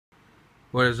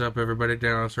What is up, everybody?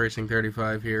 Dallas Racing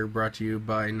 35 here, brought to you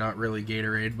by not really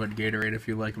Gatorade, but Gatorade. If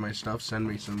you like my stuff, send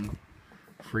me some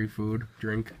free food,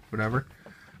 drink, whatever.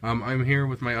 I'm here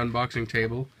with my unboxing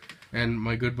table, and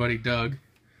my good buddy Doug.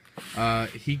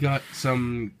 He got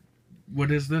some...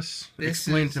 What is this?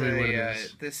 Explain to me what it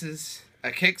is. This is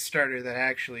a Kickstarter that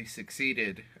actually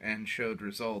succeeded and showed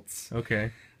results.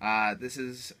 Okay. This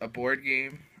is a board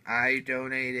game. I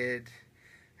donated,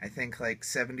 I think, like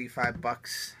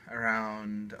 $75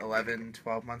 around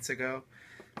 12 months ago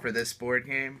for this board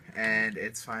game, and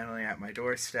it's finally at my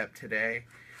doorstep today.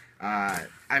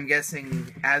 I'm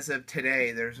guessing as of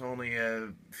today there's only a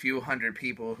few hundred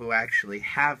people who actually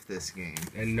have this game.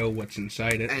 And know what's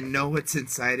inside it. And know what's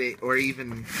inside it, or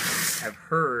even have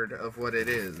heard of what it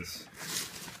is.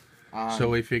 So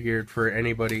we figured for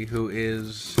anybody who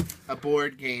is... a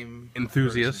board game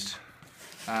enthusiast.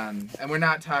 And we're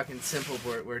not talking simple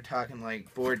board, we're talking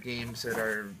like board games that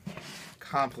are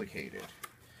complicated.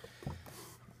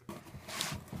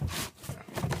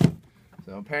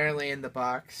 So apparently in the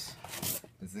box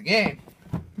is the game.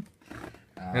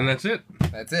 And that's it.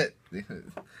 That's it.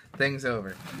 Thing's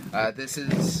over. This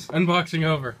is... Unboxing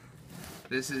over.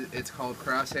 It's called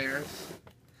Hares.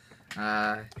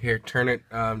 Here, turn it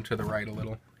to the right a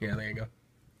little. Yeah, there you go.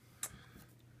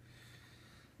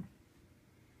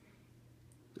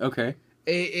 Okay.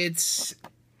 It's...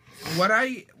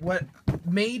 What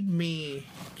made me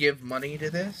give money to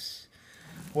this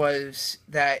was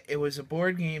that it was a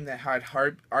board game that had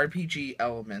hard RPG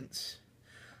elements.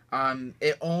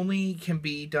 It only can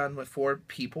be done with 4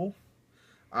 people.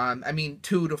 I mean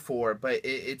 2 to 4, but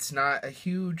it's not a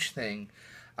huge thing.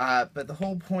 But the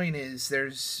whole point is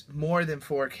there's more than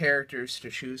 4 characters to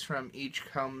choose from. Each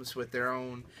comes with their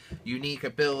own unique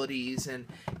abilities, and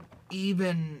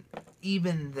even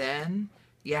then,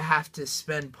 you have to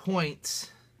spend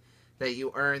points that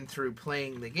you earn through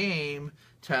playing the game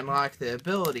to unlock the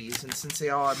abilities, and since they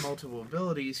all have multiple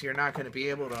abilities, you're not going to be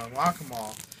able to unlock them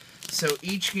all. So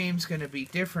each game's going to be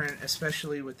different,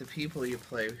 especially with the people you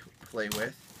play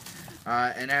with.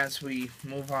 And as we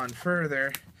move on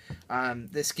further,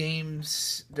 this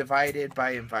game's divided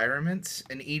by environments,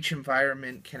 and each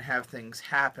environment can have things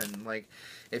happen. Like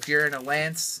if you're in a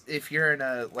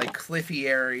like cliffy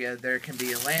area, there can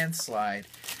be a landslide,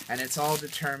 and it's all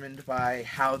determined by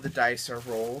how the dice are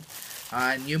rolled.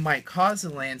 And you might cause a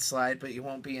landslide, but you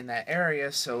won't be in that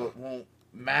area, so it won't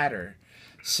matter.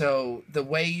 So the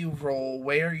way you roll,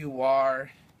 where you are,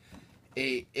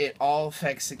 it all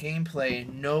affects the gameplay.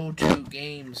 No 2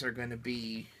 games are going to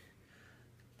be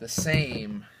the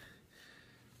same.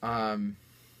 From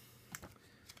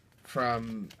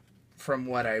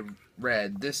what I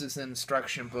read, this is an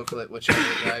instruction booklet, which I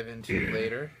will dive into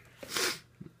later.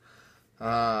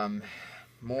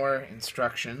 More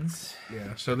instructions.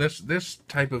 Yeah, so this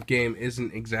type of game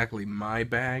isn't exactly my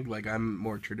bag. Like, I'm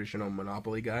more traditional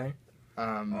Monopoly guy.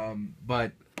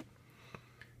 But,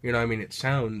 you know, I mean, it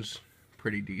sounds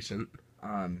pretty decent.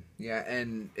 Yeah,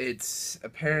 and it's,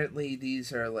 apparently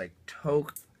these are like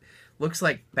looks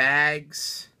like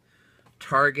bags,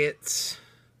 targets.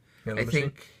 Yeah, I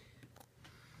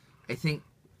think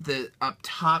the up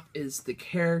top is the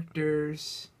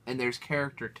characters, and there's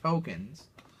character tokens.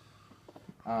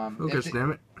 Focus,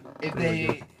 damn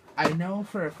it. I know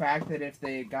for a fact that if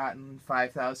they had gotten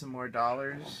 $5,000 more,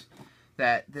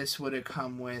 that this would have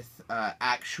come with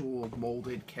actual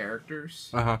molded characters.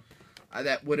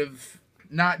 That would have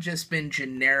not just been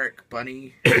generic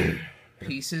bunny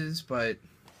pieces, but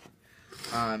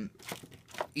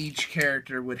each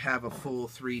character would have a full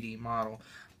 3D model.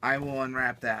 I will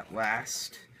unwrap that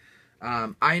last.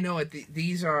 I know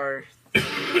these are...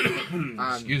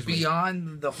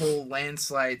 beyond the whole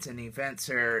landslides and events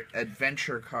are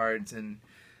adventure cards, and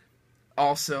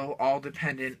also all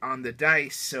dependent on the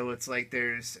dice, so it's like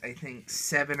there's, I think,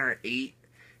 7 or 8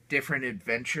 different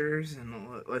adventures,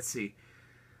 and let's see.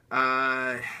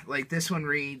 Like this one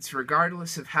reads,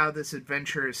 regardless of how this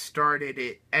adventure is started,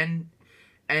 it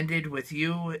ended with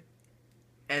you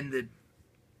and the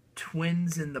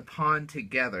twins in the pond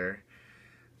together.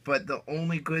 But the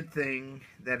only good thing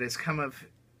that has come of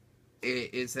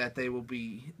it is that they will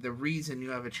be the reason you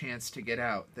have a chance to get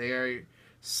out. They are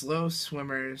slower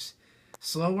swimmers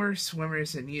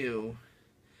than you.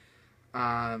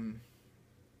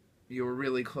 You were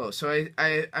really close. So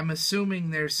I'm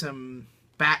assuming there's some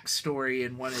backstory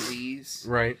in one of these.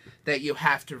 Right. That you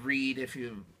have to read if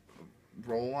you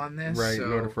roll on this. Right, so,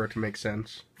 in order for it to make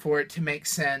sense.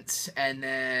 And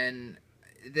then...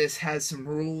 this has some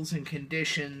rules and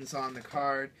conditions on the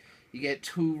card. You get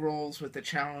 2 rolls with the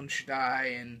challenge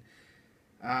die,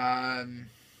 and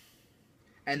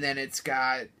and then it's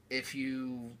got if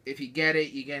you get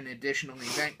it, you get an additional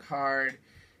event card.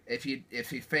 If you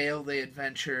fail the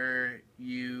adventure,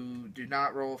 you do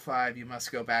not roll 5. You must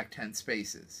go back 10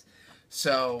 spaces.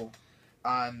 So,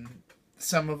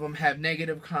 some of them have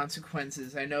negative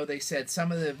consequences. I know they said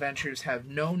some of the adventures have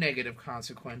no negative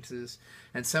consequences,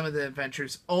 and some of the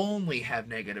adventures only have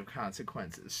negative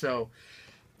consequences. So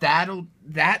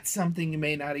that's something you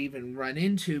may not even run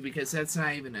into, because that's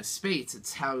not even a space.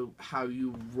 It's how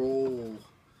you roll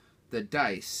the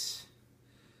dice.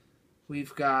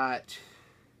 We've got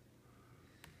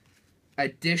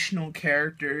additional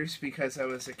characters because I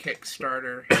was a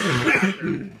Kickstarter.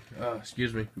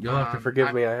 Excuse me. You'll have to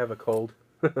forgive me. I have a cold.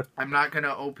 I'm not going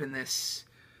to open this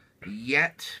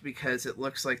yet because it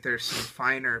looks like there's some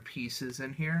finer pieces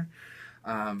in here.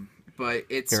 But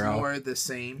it's more the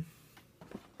same.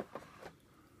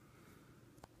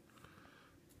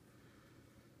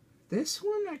 This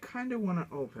one I kind of want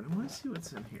to open. I want to see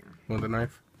what's in here. Want the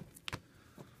knife?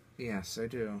 Yes, I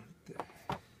do.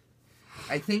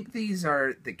 I think these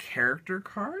are the character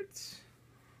cards.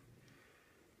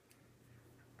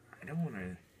 I don't want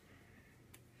to...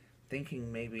 Thinking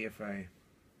maybe if I...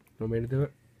 Want me to do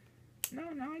it? No,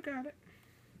 I got it.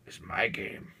 It's my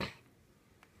game.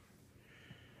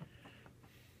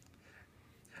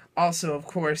 Also, of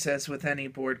course, as with any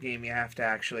board game, you have to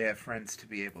actually have friends to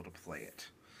be able to play it.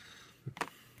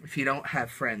 If you don't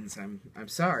have friends, I'm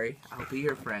sorry. I'll be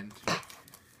your friend.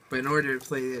 But in order to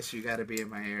play this, you got to be in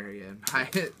my area.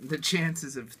 And the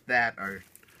chances of that are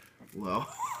low.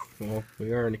 Well,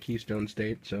 we are in a Keystone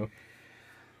State, so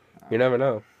you never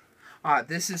know.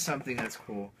 This is something that's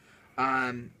cool.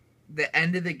 The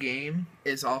end of the game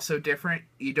is also different.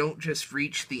 You don't just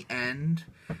reach the end.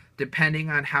 Depending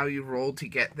on how you roll to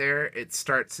get there, it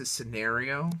starts a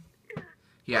scenario.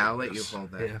 Yeah, I'll let you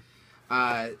hold that.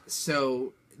 Yeah.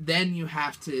 So then you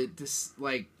have to just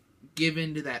give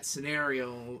into that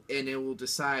scenario, and it will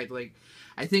decide.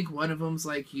 I think one of them's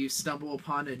you stumble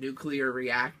upon a nuclear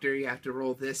reactor. You have to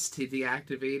roll this to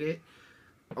deactivate it,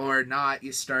 or not.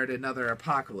 You start another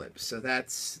apocalypse. So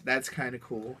that's kind of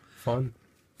cool. Fun.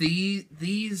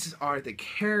 These are the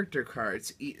character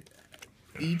cards.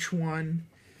 Each one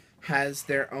has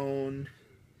their own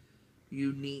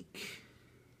unique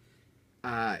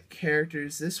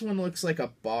characters. This one looks like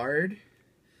a bard.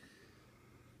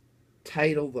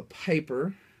 Title the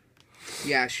Piper.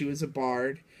 Yeah, she was a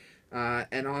bard.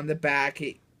 And on the back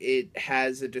it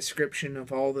has a description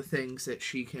of all the things that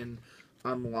she can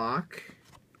unlock.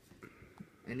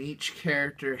 And each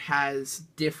character has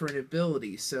different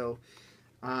abilities. So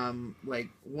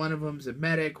one of them's a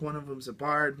medic, one of them's a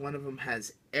bard, one of them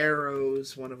has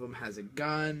arrows, one of them has a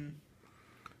gun.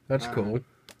 That's cool.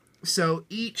 So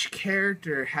each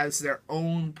character has their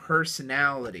own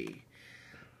personality.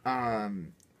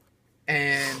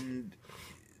 And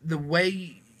the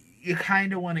way you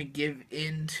kind of want to give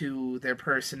into their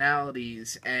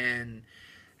personalities, and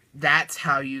that's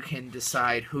how you can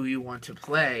decide who you want to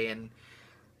play. And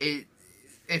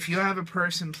if you have a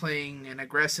person playing an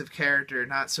aggressive character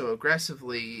not so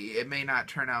aggressively, it may not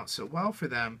turn out so well for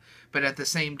them, but at the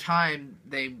same time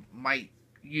they might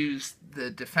use the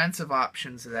defensive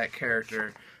options of that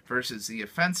character versus the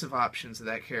offensive options of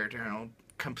that character, and it'll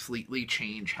completely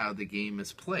change how the game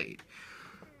is played.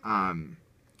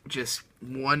 Just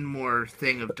one more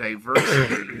thing of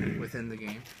diversity within the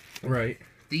game. Right.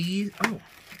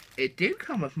 It did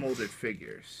come with molded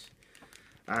figures.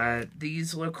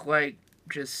 These look like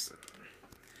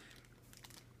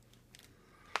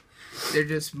they're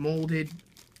just molded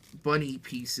bunny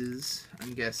pieces,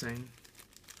 I'm guessing.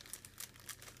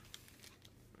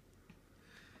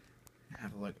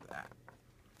 Have a look at that.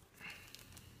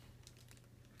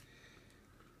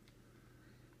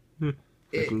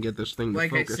 I can get this thing to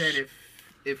like focus. I said,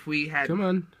 if we had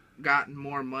gotten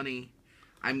more money,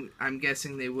 I'm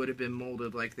guessing they would have been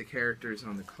molded like the characters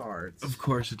on the cards. Of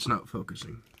course, it's not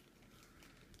focusing.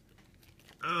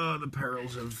 Oh, the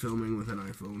perils of filming with an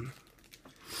iPhone.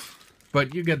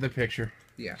 But you get the picture.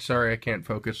 Yeah. Sorry, I can't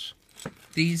focus.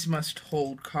 These must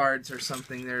hold cards or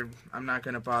something. I'm not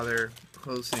going to bother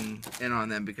closing in on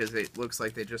them because it looks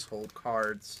like they just hold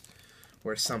cards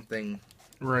or something.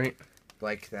 Right.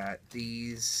 Like that.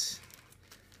 These,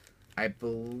 I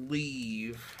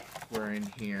believe, were in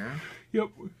here. Yep.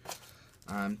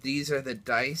 These are the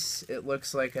dice. It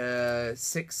looks like a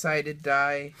 6-sided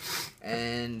die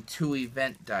and 2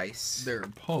 event dice. They're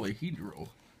polyhedral.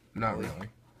 Not really.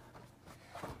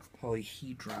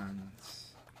 Polyhedrons.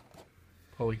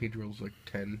 Polyhedral's like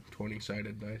 10,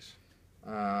 20-sided dice.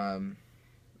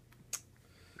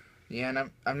 Yeah, and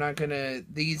I'm not gonna...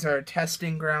 These are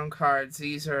testing ground cards.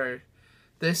 These are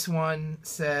This one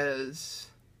says,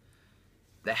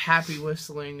 the happy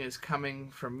whistling is coming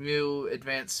from you,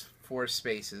 advance 4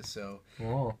 spaces. So,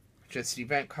 just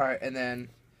event card. And then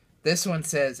this one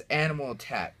says, animal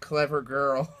attack, clever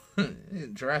girl,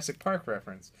 Jurassic Park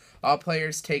reference. All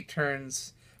players take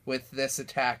turns with this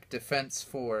attack, defense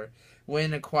 4.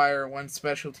 Win, acquire 1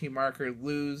 specialty marker,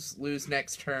 lose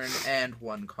next turn, and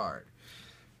 1 card.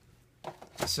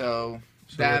 So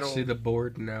let's see the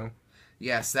board now.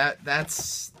 Yes,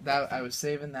 that's I was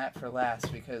saving that for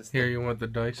last because Here, you want the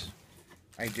dice?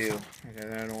 I do. I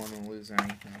don't want to lose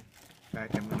anything. In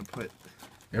fact, I'm gonna put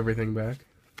everything back.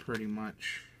 Pretty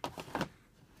much.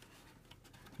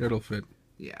 It'll fit.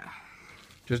 Yeah.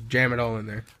 Just jam it all in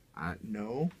there.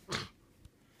 No.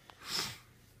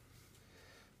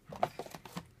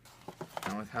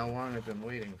 Not with how long I've been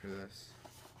waiting for this.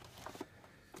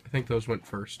 I think those went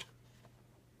first.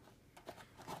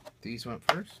 These went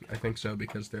first? I think so,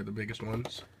 because they're the biggest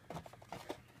ones.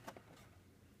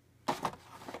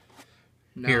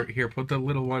 No. Here, put the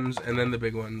little ones, and then the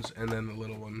big ones, and then the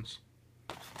little ones.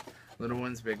 Little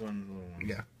ones, big ones, little ones.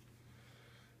 Yeah.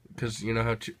 Because you know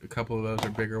how a couple of those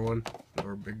are bigger one?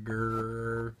 Or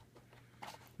bigger...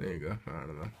 There you go.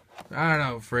 I don't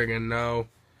know, friggin' no.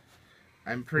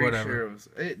 I'm pretty sure it was...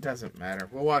 It doesn't matter.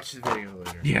 We'll watch the video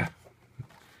later. Yeah.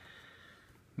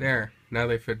 There. Now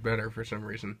they fit better for some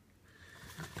reason.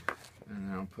 And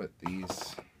then I'll put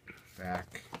these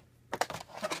back.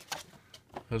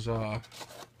 Huzzah.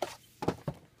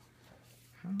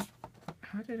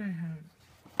 How did I have...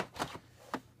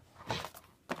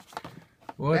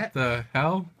 What the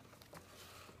hell?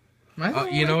 Oh,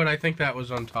 you know what? I think that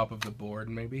was on top of the board,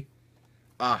 maybe.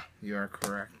 Ah, you are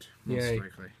correct. Most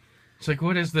likely. It's like,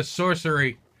 what is the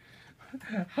sorcery?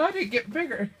 How did it get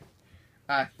bigger?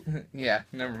 Yeah,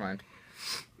 never mind.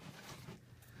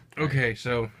 Okay,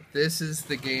 so... This is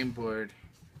the game board.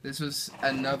 This was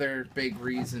another big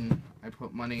reason I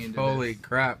put money into Holy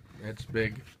crap, it's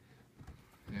big.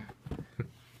 Yeah.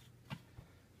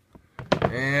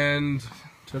 And...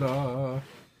 ta-da!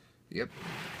 Yep.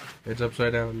 It's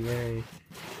upside down, yay.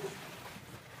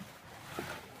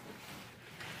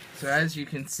 So as you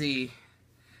can see,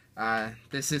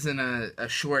 this isn't a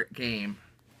short game.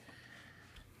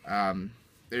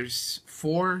 There's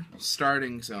 4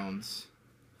 starting zones.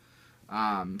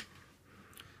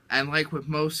 And like with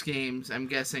most games, I'm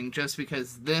guessing just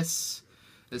because this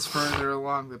is further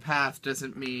along the path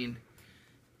doesn't mean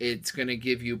it's gonna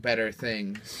give you better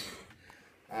things.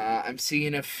 I'm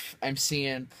seeing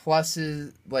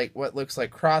pluses, like what looks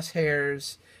like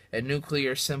crosshairs and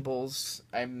nuclear symbols.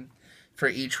 For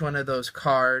each one of those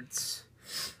cards.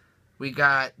 We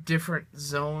got different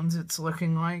zones. It's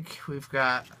looking like we've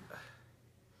got.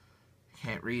 I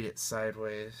can't read it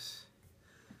sideways.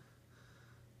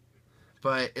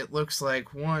 But it looks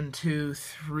like 1, 2,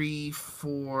 3,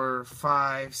 4,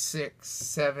 5, 6,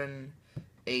 7,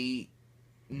 8,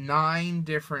 9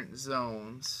 different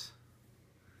zones.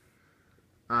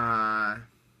 10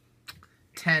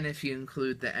 if you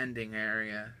include the ending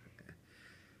area.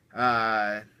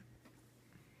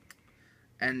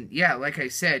 And yeah, like I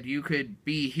said, you could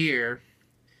be here,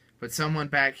 but someone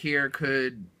back here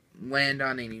could land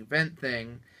on an event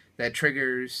thing that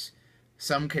triggers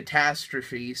some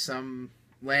catastrophe, some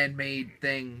land-made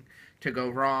thing to go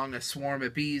wrong, a swarm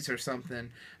of bees or something,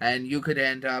 and you could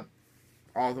end up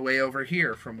all the way over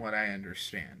here, from what I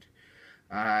understand.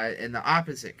 And the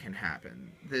opposite can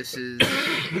happen. This is...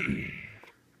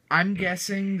 I'm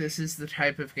guessing this is the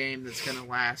type of game that's going to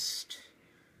last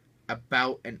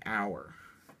about an hour.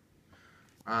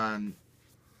 And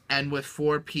with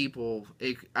 4 people,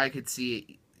 I could see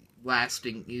it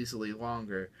lasting easily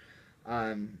longer.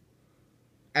 And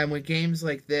with games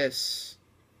like this,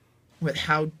 with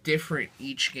how different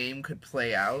each game could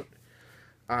play out,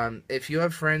 if you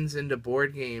have friends into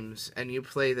board games and you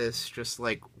play this just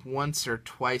like once or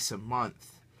twice a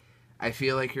month, I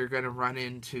feel like you're going to run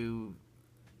into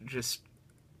just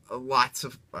lots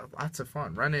of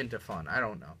fun. Run into fun. I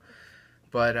don't know.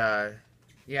 But,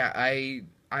 yeah,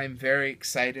 I'm very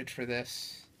excited for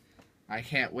this. I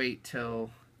can't wait to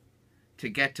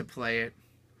get to play it.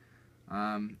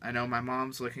 I know my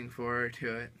mom's looking forward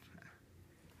to it.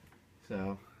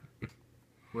 So,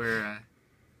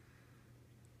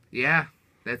 yeah,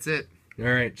 that's it.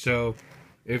 Alright, so,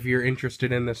 if you're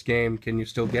interested in this game, can you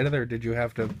still get it, or did you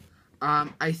have to...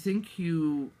 I think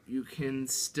you can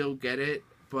still get it,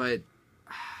 but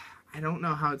I don't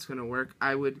know how it's going to work.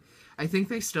 I think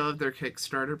they still have their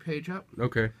Kickstarter page up.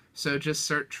 Okay. So just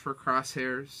search for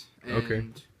Crosshairs,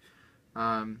 and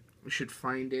we should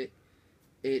find it.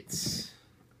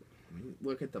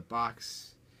 Look at the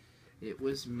box. It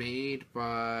was made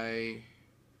by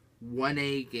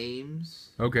 1A Games.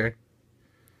 Okay.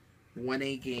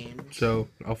 1A Games. So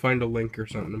I'll find a link or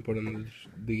something and put in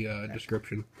the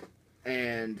description.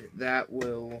 And that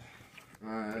will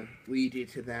lead you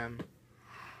to them.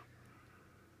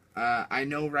 I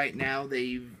know right now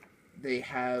they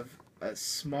have a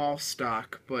small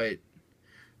stock, but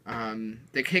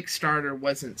the Kickstarter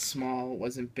wasn't small,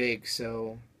 wasn't big,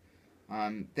 so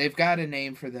they've got a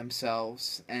name for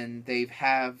themselves, and they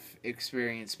have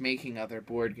experience making other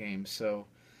board games. So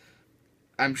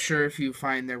I'm sure if you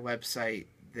find their website,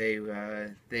 they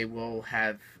will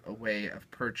have a way of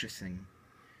purchasing.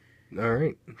 All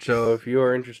right. So if you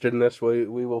are interested in this, we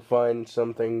will find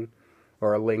something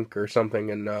or a link or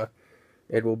something, and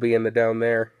it will be in the down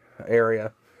there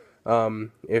area.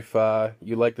 If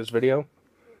you like this video,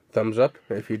 thumbs up.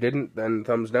 If you didn't, then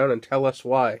thumbs down, and tell us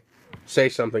why. Say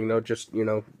something, no just,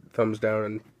 thumbs down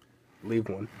and leave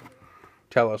one.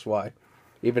 Tell us why.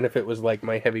 Even if it was like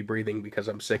my heavy breathing because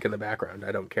I'm sick in the background,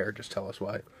 I don't care, just tell us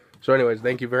why. So anyways,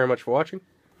 thank you very much for watching.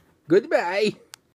 Goodbye!